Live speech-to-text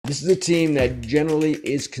This is a team that generally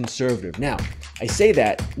is conservative. Now, I say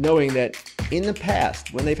that knowing that in the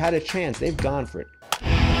past, when they've had a chance, they've gone for it.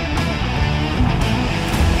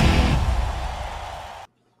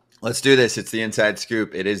 Let's do this. It's the Inside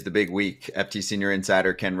Scoop. It is the big week. FT Senior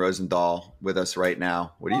Insider Ken Rosenthal with us right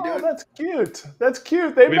now. What are you doing? That's cute. That's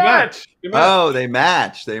cute. They match. Oh, they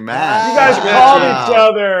match. They match. You guys called each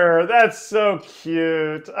other. That's so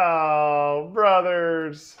cute. Oh,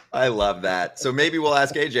 brothers. I love that. So maybe we'll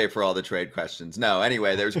ask AJ for all the trade questions. No,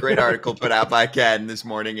 anyway, there's a great article put out by Ken this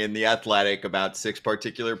morning in The Athletic about 6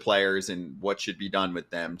 particular players and what should be done with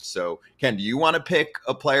them. So, Ken, do you want to pick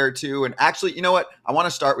a player or two? And actually, you know what? I want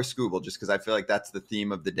to start with Skubal just because I feel like that's the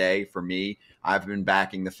theme of the day for me. I've been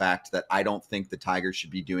backing the fact that I don't think the Tigers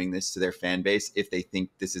should be doing this to their fan base if they think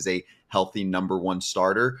this is a healthy #1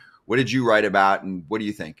 starter. What did you write about, and what do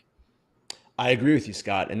you think? I agree with you,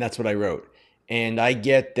 Scott, and that's what I wrote. And I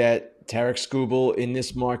get that Tarik Skubal in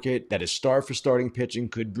this market that is starved for starting pitching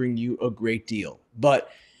could bring you a great deal. But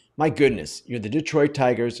my goodness, you're the Detroit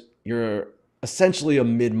Tigers. You're essentially a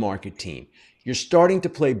mid-market team. You're starting to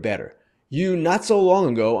play better. You, not so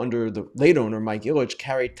long ago, under the late owner, Mike Ilitch,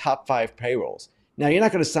 carried top 5 payrolls. Now, you're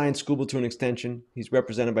not going to sign Skubal to an extension. He's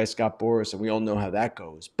represented by Scott Boras, and we all know how that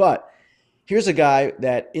goes. But here's a guy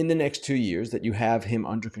that in the next 2 years that you have him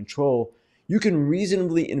under control, you can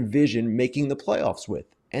reasonably envision making the playoffs with.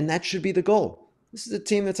 And that should be the goal. This is a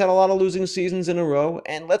team that's had a lot of losing seasons in a row,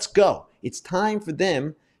 and let's go. It's time for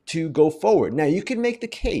them to go forward. Now, you can make the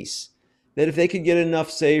case that if they could get enough,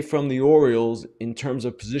 say, from the Orioles in terms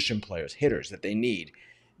of position players, hitters that they need,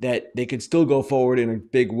 that they could still go forward in a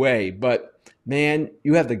big way. But, man,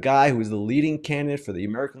 you have the guy who is the leading candidate for the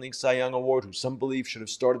American League Cy Young Award, who some believe should have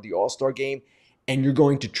started the All-Star game, and you're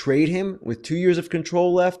going to trade him with 2 years of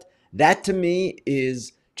control left. That, to me,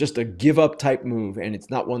 is just a give-up type move, and it's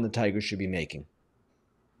not one the Tigers should be making.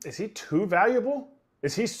 Is he too valuable?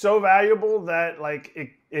 Is he so valuable that like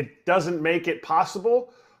it doesn't make it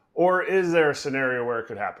possible? Or is there a scenario where it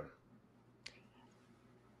could happen?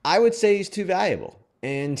 I would say he's too valuable,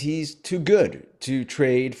 and he's too good to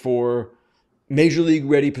trade for major league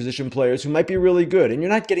ready position players who might be really good. And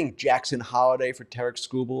you're not getting Jackson Holliday for Tarik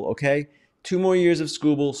Skubal, okay? 2 more years of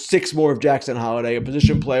Skubal, 6 more of Jackson Holliday, a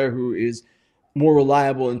position player who is more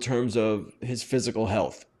reliable in terms of his physical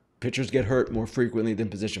health. Pitchers get hurt more frequently than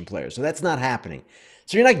position players, so that's not happening.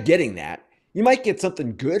 So you're not getting that. You might get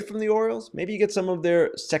something good from the Orioles. Maybe you get some of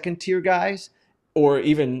their second-tier guys, or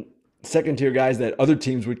even second-tier guys that other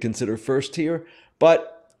teams would consider first-tier.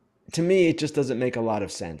 But to me, it just doesn't make a lot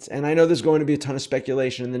of sense. And I know there's going to be a ton of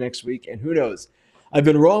speculation in the next week, and who knows? I've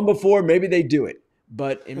been wrong before. Maybe they do it.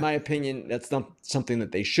 But in my opinion, that's not something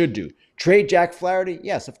that they should do. Trade Jack Flaherty?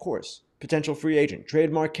 Yes, of course. Potential free agent.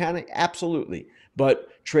 Trade Mark Canha? Absolutely. But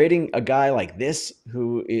trading a guy like this,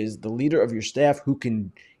 who is the leader of your staff, who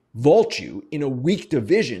can vault you in a weak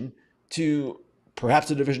division to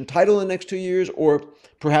perhaps a division title in the next 2 years, or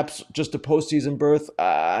perhaps just a postseason berth,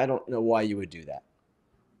 I don't know why you would do that.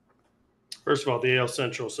 First of all, the AL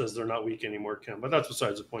Central says they're not weak anymore, Ken, but that's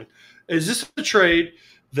besides the point. Is this a trade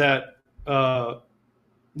that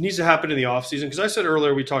needs to happen in the offseason? Because I said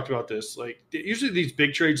earlier, we talked about this, like usually these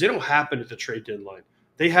big trades, they don't happen at the trade deadline.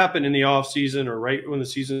 They happen in the offseason or right when the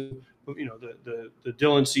season, you know, the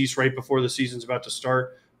Dylan Cease right before the season's about to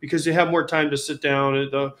start, because they have more time to sit down at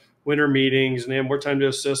the winter meetings and they have more time to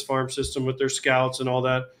assess farm system with their scouts and all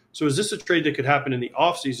that. So is this a trade that could happen in the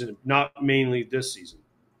offseason, not mainly this season?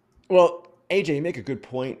 Well, AJ, you make a good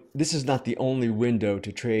point. This is not the only window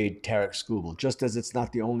to trade Tarik Skubal, just as it's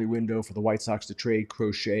not the only window for the White Sox to trade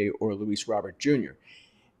Crochet or Luis Robert Jr.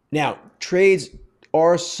 Now, trades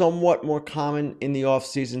are somewhat more common in the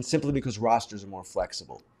offseason simply because rosters are more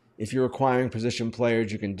flexible. If you're acquiring position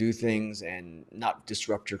players, you can do things and not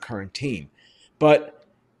disrupt your current team. But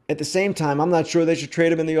at the same time, I'm not sure they should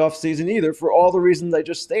trade him in the offseason either for all the reasons I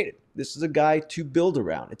just stated. This is a guy to build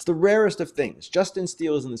around. It's the rarest of things. Justin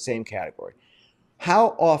Steele is in the same category. How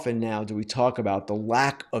often now do we talk about the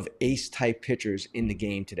lack of ace-type pitchers in the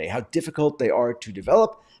game today? How difficult they are to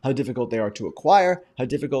develop, how difficult they are to acquire, how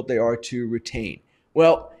difficult they are to retain.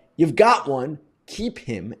 Well, you've got one. Keep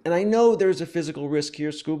him. And I know there's a physical risk here.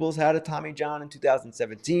 Skubal's had a Tommy John in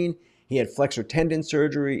 2017. He had flexor tendon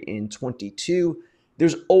surgery in 22.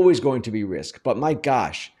 There's always going to be risk. But my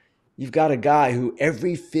gosh, you've got a guy who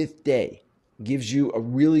every 5th day gives you a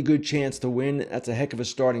really good chance to win. That's a heck of a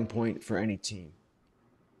starting point for any team.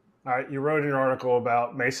 All right, you wrote an article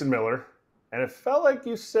about Mason Miller, and it felt like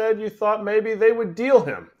you said you thought maybe they would deal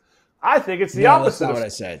him. I think it's the opposite. That's not what I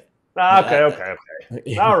said.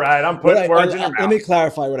 Okay. All right, I'm putting words in your mouth. Let me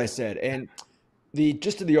clarify what I said. And the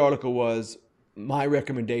gist of the article was my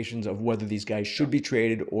recommendations of whether these guys should be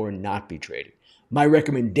traded or not be traded. My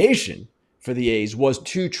recommendation for the A's was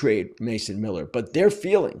to trade Mason Miller, but they're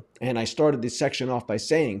feeling, and I started this section off by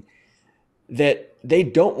saying that they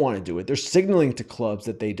don't want to do it. They're signaling to clubs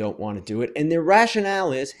that they don't want to do it, and their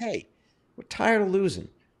rationale is, hey, we're tired of losing.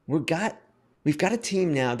 We've got a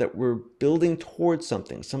team now that we're building towards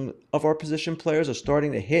something. Some of our position players are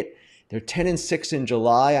starting to hit. They're 10-6 in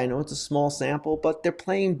July. I know it's a small sample, but they're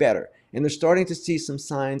playing better, and they're starting to see some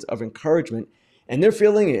signs of encouragement. And their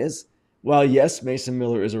feeling is, while yes, Mason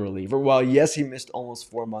Miller is a reliever, while yes, he missed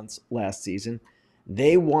almost 4 months last season,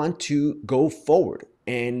 they want to go forward.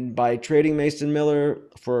 And by trading Mason Miller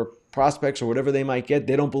for prospects or whatever they might get,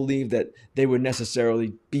 they don't believe that they would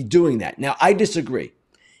necessarily be doing that. Now, I disagree.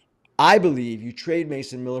 I believe you trade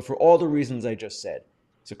Mason Miller for all the reasons I just said.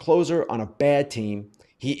 He's a closer on a bad team.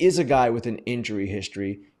 He is a guy with an injury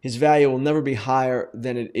history. His value will never be higher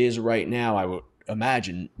than it is right now, I would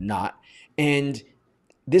imagine not. And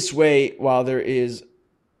this way, while there is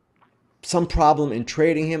some problem in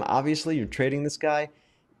trading him, obviously you're trading this guy,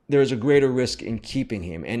 there's a greater risk in keeping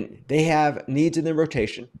him. And they have needs in their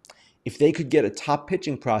rotation. If they could get a top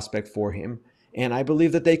pitching prospect for him, and I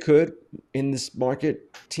believe that they could in this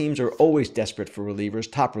market, teams are always desperate for relievers,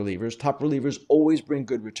 top relievers. Top relievers always bring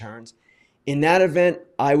good returns. In that event,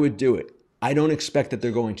 I would do it. I don't expect that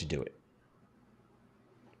they're going to do it.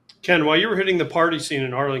 Ken, while you were hitting the party scene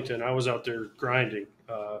in Arlington, I was out there grinding,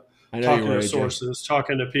 talking to sources,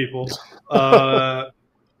 talking to people.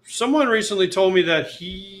 Someone recently told me that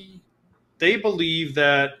they believe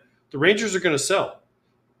that the Rangers are going to sell.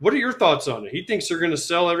 What are your thoughts on it? He thinks they're going to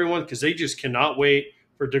sell everyone because they just cannot wait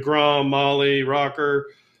for DeGrom, Molly, Rocker,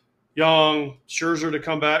 Young, Scherzer to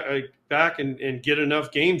come back and get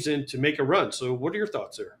enough games in to make a run. So what are your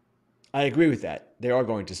thoughts there? I agree with that. They are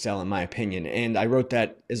going to sell, in my opinion. And I wrote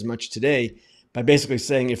that as much today by basically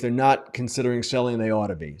saying if they're not considering selling, they ought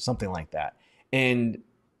to be, something like that. And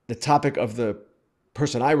the topic of the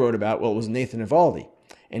person I wrote about, well, it was Nathan Eovaldi.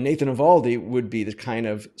 And Nathan Eovaldi would be the kind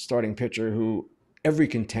of starting pitcher who every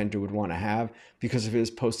contender would want to have because of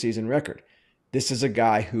his postseason record. This is a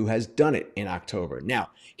guy who has done it in October. Now,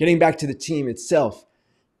 getting back to the team itself,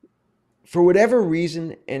 for whatever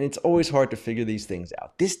reason, and it's always hard to figure these things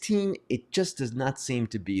out, this team, it just does not seem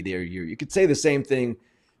to be their year. You could say the same thing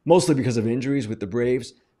mostly because of injuries with the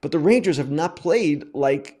Braves, but the Rangers have not played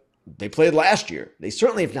like they played last year. They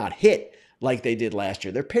certainly have not hit like they did last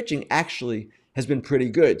year. Their pitching actually has been pretty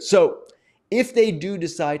good. So if they do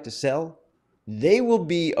decide to sell, they will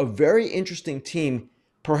be a very interesting team,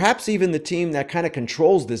 perhaps even the team that kind of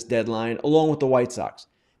controls this deadline along with the White Sox.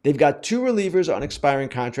 They've got 2 relievers on expiring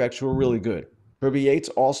contracts who are really good. Kirby Yates,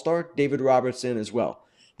 All-Star, David Robertson as well.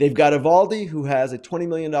 They've got Eovaldi, who has a $20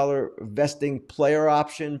 million vesting player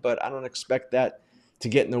option, but I don't expect that to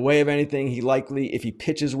get in the way of anything. He likely, if he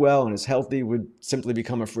pitches well and is healthy, would simply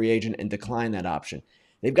become a free agent and decline that option.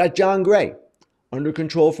 They've got John Gray under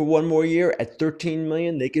control for 1 more year at $13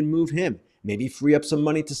 million. They can move him. Maybe free up some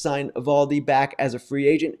money to sign Eovaldi back as a free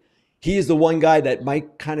agent. He is the one guy that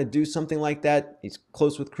might kind of do something like that. He's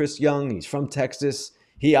close with Chris Young. He's from Texas.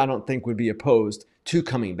 He, I don't think, would be opposed to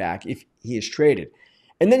coming back if he is traded.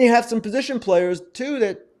 And then you have some position players, too,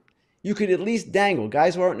 that you could at least dangle.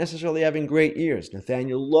 Guys who aren't necessarily having great years.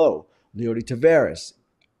 Nathaniel Lowe, Leody Taveras,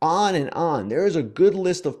 on and on. There is a good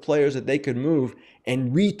list of players that they could move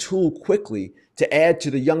and retool quickly to add to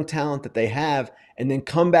the young talent that they have, and then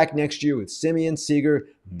come back next year with Simeon, Seager,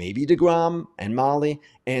 maybe DeGrom and Molly,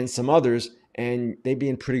 and some others, and they'd be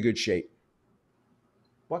in pretty good shape.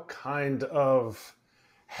 What kind of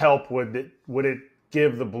help would it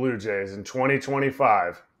give the Blue Jays in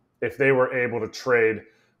 2025 if they were able to trade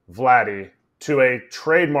Vladdy to a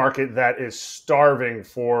trade market that is starving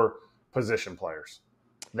for position players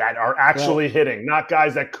that are actually hitting, not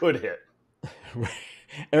guys that could hit?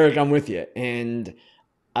 Eric, I'm with you. And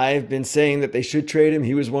I've been saying that they should trade him.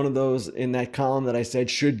 He was one of those in that column that I said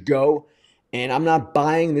should go. And I'm not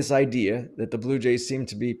buying this idea that the Blue Jays seem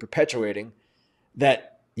to be perpetuating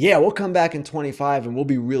that, yeah, we'll come back in 25 and we'll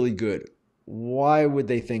be really good. Why would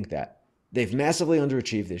they think that? They've massively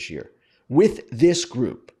underachieved this year. With this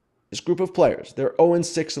group of players, they're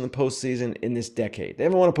 0-6 in the postseason in this decade. They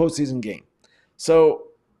haven't won a postseason game. So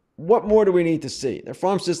what more do we need to see? Their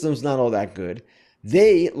farm system's not all that good.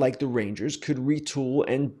 They, like the Rangers, could retool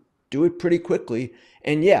and do it pretty quickly.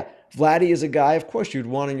 And yeah, Vladdy is a guy, of course, you'd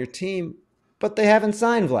want on your team, but they haven't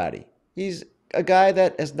signed Vladdy. He's a guy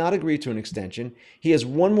that has not agreed to an extension. He has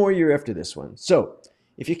 1 more year after this one. So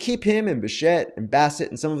if you keep him and Bichette and Bassett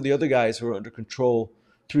and some of the other guys who are under control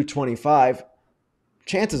through 25,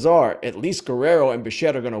 chances are at least Guerrero and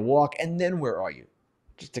Bichette are going to walk. And then where are you?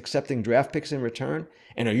 Just accepting draft picks in return?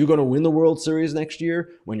 And are you going to win the World Series next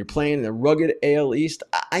year when you're playing in the rugged AL East?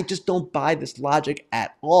 I just don't buy this logic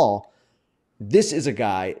at all. This is a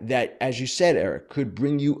guy that, as you said, Eric, could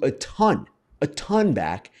bring you a ton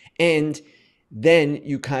back. And then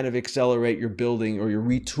you kind of accelerate your building or your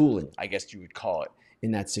retooling, I guess you would call it,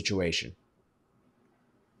 in that situation.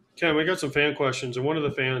 Ken, we got some fan questions, and one of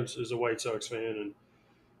the fans is a White Sox fan, and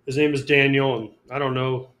his name is Daniel, and I don't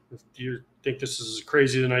know if you think this is as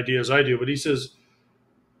crazy an idea as I do, but he says,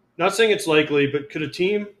 not saying it's likely, but could a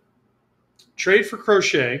team trade for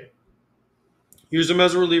Crochet, use him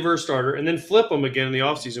as a reliever or starter, and then flip him again in the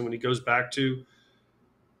offseason when he goes back to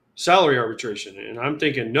salary arbitration? And I'm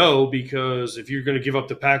thinking no, because if you're going to give up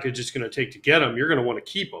the package it's going to take to get him, you're going to want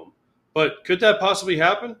to keep him. But could that possibly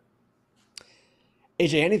happen?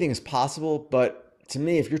 AJ, anything is possible, but to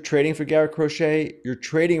me, if you're trading for Garrett Crochet, you're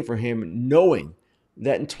trading for him knowing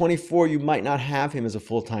that in 24 you might not have him as a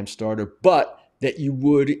full-time starter, but that you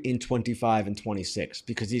would in 25 and 26,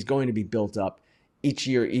 because he's going to be built up each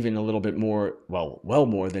year even a little bit more, well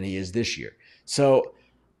more than he is this year. So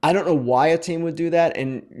I don't know why a team would do that,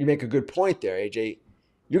 and you make a good point there, AJ.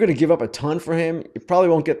 You're going to give up a ton for him. You probably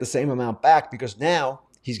won't get the same amount back because now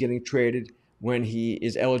he's getting traded when he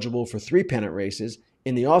is eligible for 3 pennant races.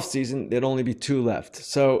 In the offseason, there'd only be 2 left.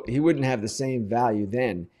 So he wouldn't have the same value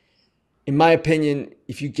then. In my opinion,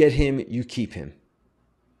 if you get him, you keep him.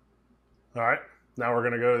 All right. Now we're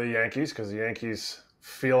going to go to the Yankees because the Yankees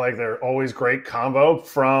feel like they're always great combo.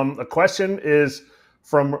 A question is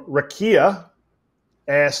from Rakia,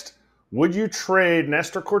 asked, would you trade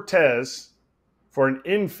Nestor Cortez for an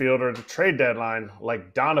infielder at the trade deadline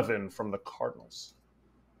like Donovan from the Cardinals?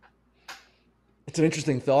 It's an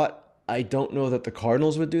interesting thought. I don't know that the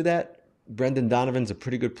Cardinals would do that. Brendan Donovan's a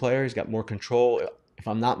pretty good player. He's got more control, if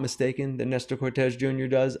I'm not mistaken, than Nestor Cortez Jr.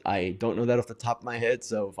 does. I don't know that off the top of my head,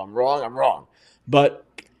 so if I'm wrong, I'm wrong. But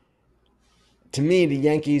to me, the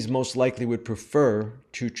Yankees most likely would prefer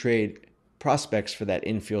to trade prospects for that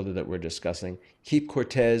infielder that we're discussing, keep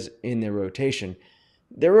Cortez in their rotation.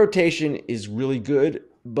 Their rotation is really good,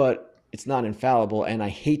 but it's not infallible, and I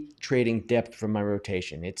hate trading depth from my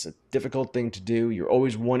rotation. It's a difficult thing to do. You're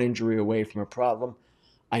always one injury away from a problem.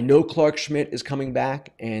 I know Clark Schmidt is coming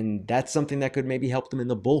back, and that's something that could maybe help them in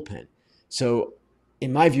the bullpen. So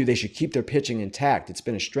in my view, they should keep their pitching intact. It's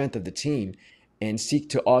been a strength of the team, and seek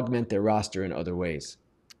to augment their roster in other ways.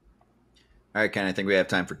 All right, Ken, I think we have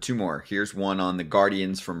time for 2 more. Here's one on the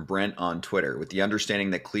Guardians from Brent on Twitter. With the understanding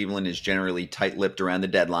that Cleveland is generally tight-lipped around the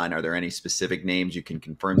deadline, are there any specific names you can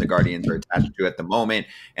confirm the Guardians are attached to at the moment?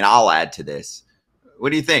 And I'll add to this. What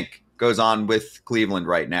do you think goes on with Cleveland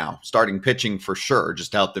right now? Starting pitching for sure,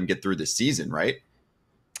 just to help them get through the season, right?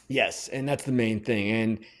 Yes, and that's the main thing.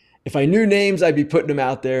 And if I knew names, I'd be putting them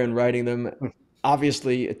out there and writing them.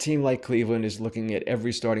 Obviously, a team like Cleveland is looking at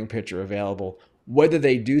every starting pitcher available. Whether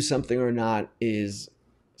they do something or not is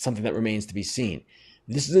something that remains to be seen.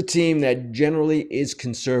 This is a team that generally is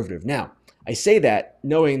conservative. Now, I say that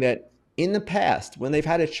knowing that in the past, when they've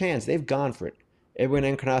had a chance, they've gone for it. Edwin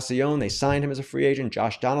Encarnacion, they signed him as a free agent.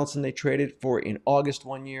 Josh Donaldson, they traded for in August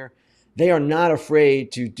one year. They are not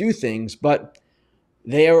afraid to do things, but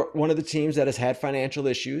they are one of the teams that has had financial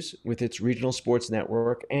issues with its regional sports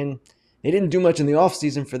network, and they didn't do much in the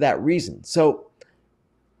offseason for that reason. So,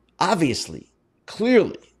 obviously,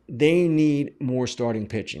 clearly, they need more starting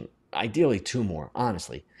pitching. Ideally, 2 more,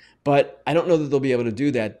 honestly. But I don't know that they'll be able to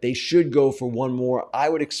do that. They should go for 1 more. I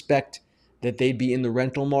would expect that they'd be in the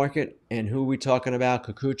rental market. And who are we talking about?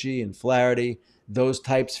 Kikuchi and Flaherty, those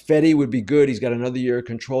types. Fedde would be good. He's got another year of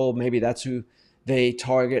control. Maybe that's who they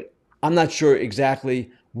target. I'm not sure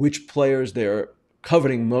exactly which players they're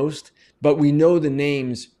coveting most, but we know the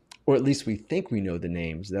names, or at least we think we know the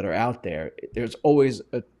names that are out there. There's always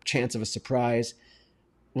a chance of a surprise.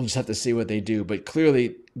 We'll just have to see what they do. But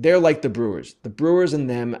clearly, they're like the Brewers. The Brewers and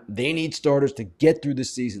them, they need starters to get through the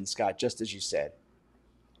season, Scott, just as you said.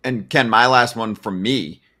 And Ken, my last one from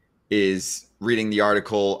me is reading the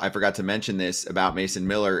article, I forgot to mention this, about Mason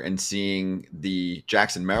Miller and seeing the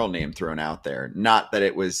Jackson Merrill name thrown out there. Not that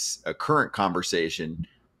it was a current conversation,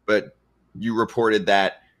 but you reported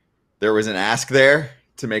that there was an ask there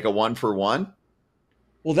to make a 1-for-1.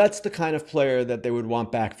 Well, that's the kind of player that they would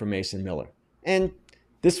want back from Mason Miller. And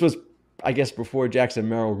this was, I guess, before Jackson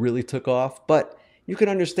Merrill really took off. But you can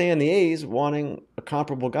understand the A's wanting a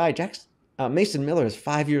comparable guy. Mason Miller has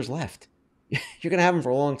 5 years left. You're going to have him for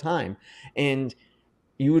a long time. And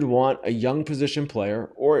you would want a young position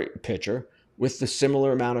player or pitcher with the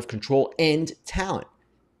similar amount of control and talent.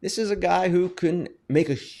 this is a guy who can make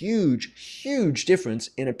a huge, huge difference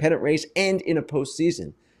in a pennant race and in a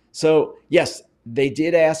postseason. So, yes, they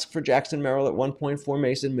did ask for Jackson Merrill at one point for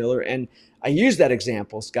Mason Miller. And I use that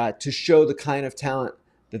example, Scott, to show the kind of talent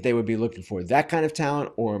that they would be looking for. That kind of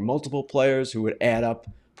talent or multiple players who would add up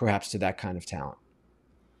perhaps to that kind of talent.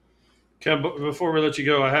 Ken, before we let you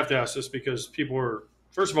go, I have to ask this because people were,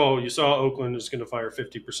 first of all, you saw Oakland is going to fire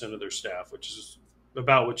 50% of their staff, which is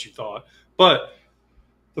about what you thought. But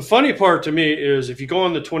the funny part to me is if you go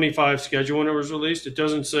on the 25 schedule when it was released, it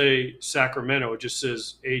doesn't say Sacramento. It just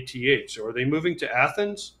says ATH. So are they moving to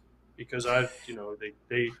Athens? Because I had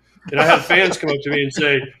fans come up to me and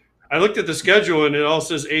say, I looked at the schedule and it all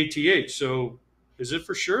says ATH. So is it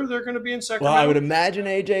for sure they're going to be in Sacramento? Well, I would imagine,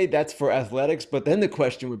 AJ, that's for athletics. But then the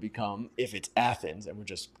question would become, if it's Athens, and we're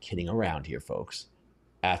just kidding around here, folks,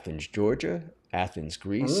 Athens, Georgia, Athens,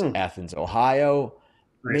 Greece, Athens, Ohio,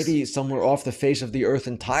 Nice. maybe somewhere off the face of the earth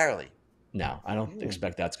entirely. No, I don't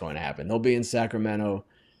expect that's going to happen. They'll be in Sacramento,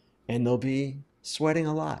 and they'll be sweating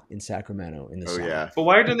a lot in Sacramento in the summer. Yeah. But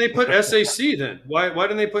why didn't they put SAC then? Why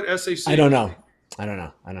didn't they put SAC? I don't know. I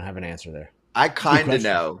don't have an answer there. I kind of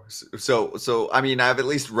know. So I mean, I've at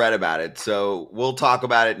least read about it. So we'll talk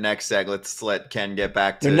about it next seg. Let's let Ken get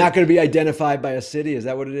back to. They're not going to be identified by a city. Is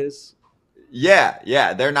that what it is?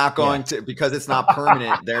 Yeah. They're not going to, because it's not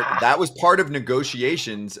permanent. That was part of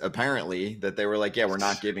negotiations, apparently, that they were like, yeah, we're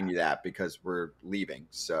not giving you that because we're leaving.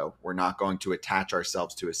 So we're not going to attach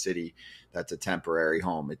ourselves to a city that's a temporary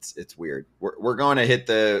home. It's weird. We're going to hit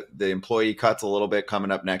the employee cuts a little bit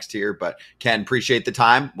coming up next here. But Ken, appreciate the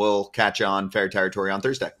time. We'll catch you on Fair Territory on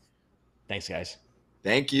Thursday. Thanks, guys.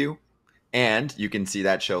 Thank you. And you can see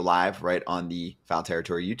that show live right on the Foul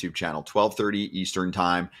Territory YouTube channel, 12:30 Eastern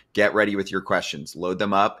time. Get ready with your questions. Load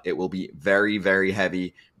them up. It will be very, very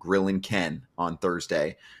heavy grilling Ken on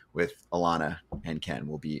Thursday with Alana and Ken.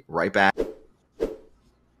 We'll be right back.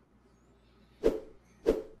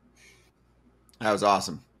 That was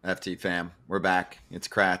awesome, FT fam. We're back. It's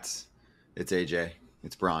Kratz. It's AJ.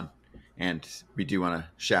 It's Braun. And we do want to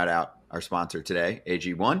shout out our sponsor today,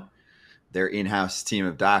 AG1. Their in-house team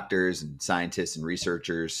of doctors and scientists and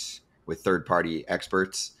researchers with third-party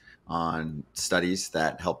experts on studies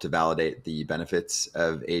that help to validate the benefits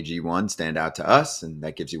of AG1 stand out to us, and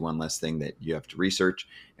that gives you one less thing that you have to research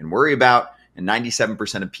and worry about. And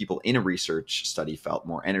 97% of people in a research study felt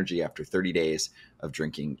more energy after 30 days of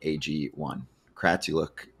drinking AG1. Kratz, you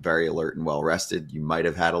look very alert and well-rested. You might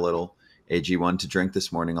have had a little AG1 to drink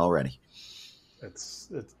this morning already. It's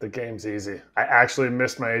the game's easy. I actually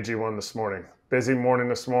missed my AG1 this morning. Busy morning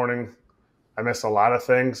this morning. I missed a lot of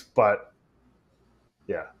things, but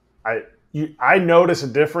yeah, I notice a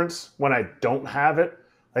difference when I don't have it.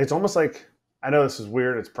 Like, it's almost like, I know this is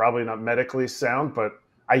weird. It's probably not medically sound, but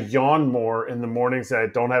I yawn more in the mornings that I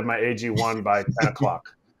don't have my AG1 by 10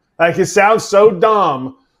 o'clock. Like, it sounds so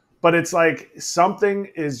dumb, but it's like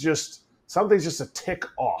something's just a tick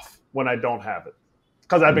off when I don't have it.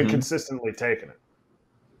 Because I've been consistently taking it.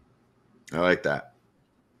 I like that.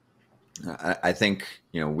 I think,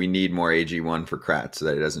 we need more AG1 for Kratz so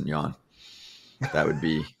that he doesn't yawn. That would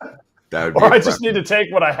be or I just need to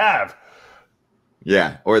take what I have.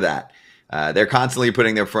 Yeah, or that. They're constantly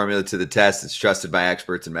putting their formula to the test. It's trusted by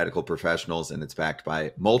experts and medical professionals, and it's backed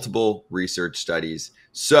by multiple research studies.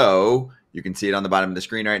 So you can see it on the bottom of the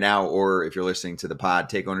screen right now, or if you're listening to the pod,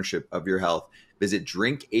 take ownership of your health. Visit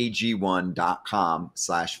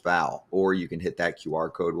drinkag1.com/foul, or you can hit that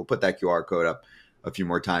QR code. We'll put that QR code up a few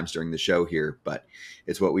more times during the show here, but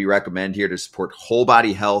it's what we recommend here to support whole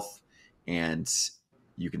body health. And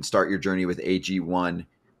you can start your journey with AG1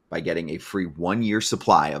 by getting a free 1-year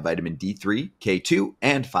supply of vitamin D3, K2,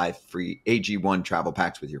 and 5 free AG1 travel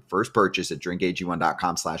packs with your first purchase at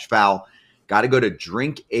drinkag1.com/foul. Got to go to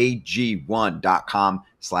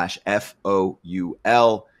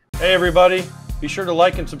drinkag1.com/FOUL. Hey everybody, be sure to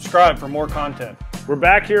like and subscribe for more content. We're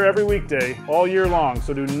back here every weekday, all year long,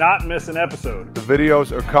 so do not miss an episode. The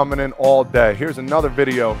videos are coming in all day. Here's another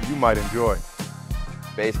video you might enjoy.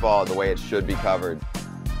 Baseball the way it should be covered.